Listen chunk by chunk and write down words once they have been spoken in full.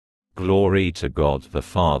Glory to God the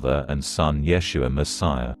Father and Son Yeshua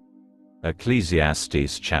Messiah.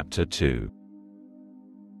 Ecclesiastes chapter 2.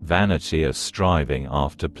 Vanity of striving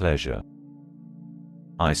after pleasure.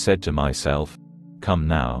 I said to myself, come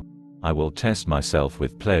now, I will test myself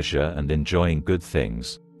with pleasure and enjoying good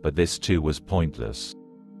things, but this too was pointless.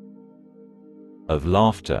 Of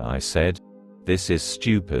laughter I said, this is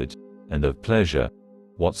stupid, and of pleasure,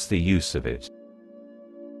 what's the use of it?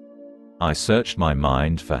 I searched my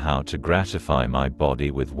mind for how to gratify my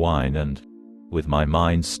body with wine and, with my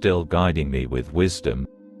mind still guiding me with wisdom,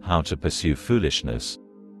 how to pursue foolishness.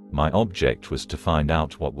 My object was to find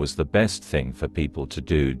out what was the best thing for people to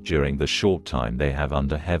do during the short time they have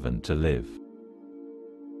under heaven to live.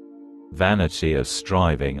 Vanity of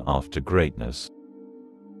striving after greatness.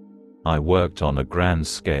 I worked on a grand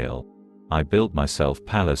scale. I built myself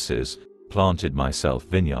palaces, planted myself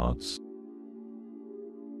vineyards,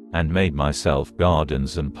 and made myself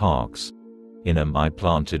gardens and parks. In them I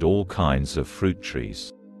planted all kinds of fruit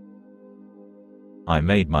trees. I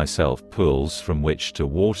made myself pools from which to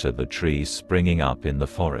water the trees springing up in the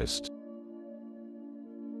forest.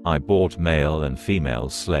 I bought male and female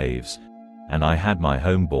slaves, and I had my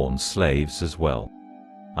homeborn slaves as well.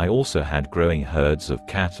 I also had growing herds of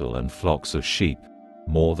cattle and flocks of sheep,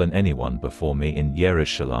 more than anyone before me in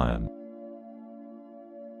Jerusalem.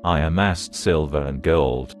 I amassed silver and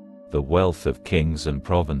gold, the wealth of kings and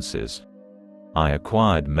provinces. I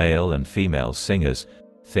acquired male and female singers,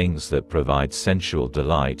 things that provide sensual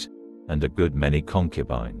delight, and a good many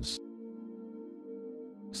concubines.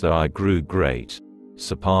 So I grew great,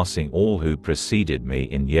 surpassing all who preceded me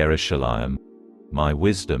in Jerusalem. My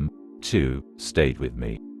wisdom, too, stayed with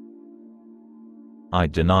me. I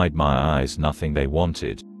denied my eyes nothing they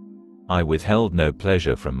wanted. I withheld no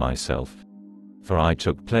pleasure from myself. For I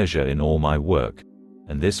took pleasure in all my work,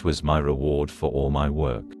 and this was my reward for all my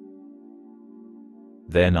work.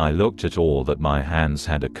 Then I looked at all that my hands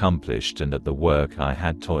had accomplished and at the work I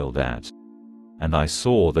had toiled at. And I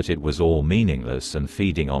saw that it was all meaningless and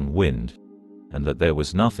feeding on wind, and that there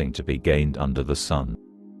was nothing to be gained under the sun.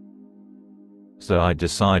 So I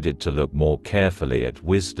decided to look more carefully at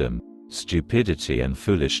wisdom, stupidity and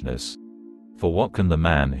foolishness. For what can the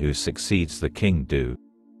man who succeeds the king do,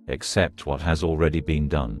 except what has already been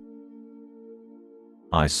done?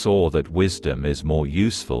 I saw that wisdom is more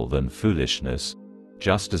useful than foolishness,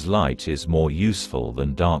 just as light is more useful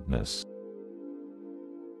than darkness.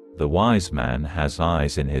 The wise man has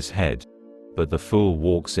eyes in his head, but the fool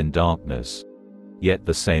walks in darkness, yet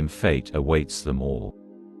the same fate awaits them all.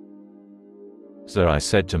 So I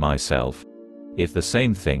said to myself, if the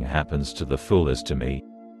same thing happens to the fool as to me,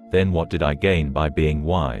 then what did I gain by being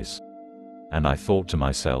wise? And I thought to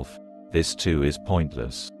myself, this too is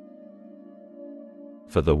pointless.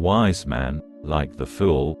 For the wise man, like the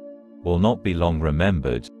fool, will not be long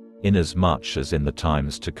remembered, inasmuch as in the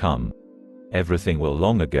times to come, everything will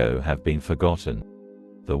long ago have been forgotten.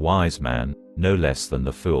 The wise man, no less than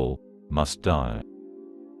the fool, must die.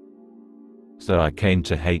 So I came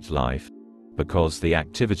to hate life, because the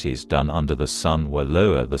activities done under the sun were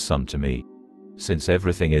lower the sum to me, since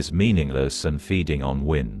everything is meaningless and feeding on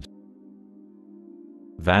wind.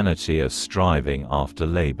 Vanity of striving after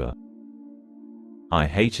labor. I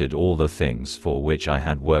hated all the things for which I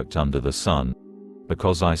had worked under the sun,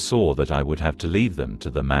 because I saw that I would have to leave them to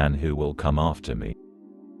the man who will come after me.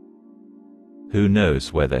 Who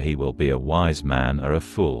knows whether he will be a wise man or a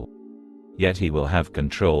fool? Yet he will have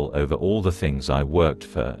control over all the things I worked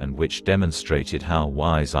for and which demonstrated how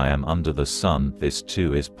wise I am under the sun. This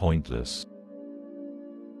too is pointless.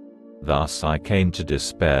 Thus I came to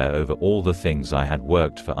despair over all the things I had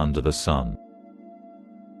worked for under the sun.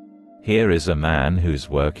 Here is a man whose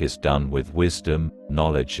work is done with wisdom,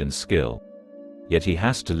 knowledge and skill. Yet he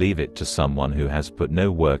has to leave it to someone who has put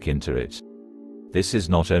no work into it. This is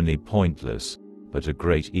not only pointless, but a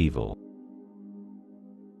great evil.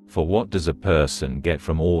 For what does a person get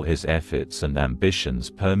from all his efforts and ambitions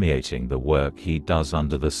permeating the work he does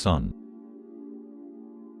under the sun?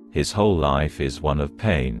 His whole life is one of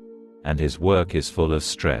pain, and his work is full of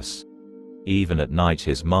stress. Even at night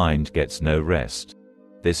his mind gets no rest.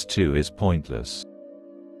 This too is pointless.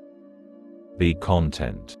 Be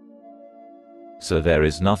content. So there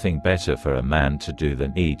is nothing better for a man to do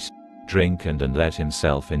than eat, drink and let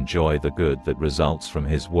himself enjoy the good that results from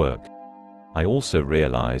his work. I also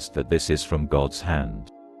realized that this is from God's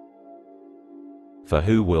hand. For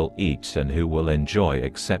who will eat and who will enjoy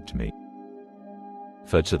except me?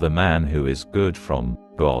 For to the man who is good from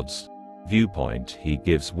God's viewpoint he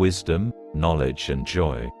gives wisdom, knowledge and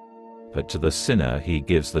joy. But to the sinner he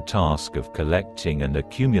gives the task of collecting and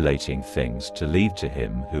accumulating things to leave to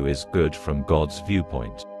him who is good from God's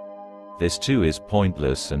viewpoint. This too is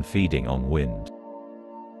pointless and feeding on wind.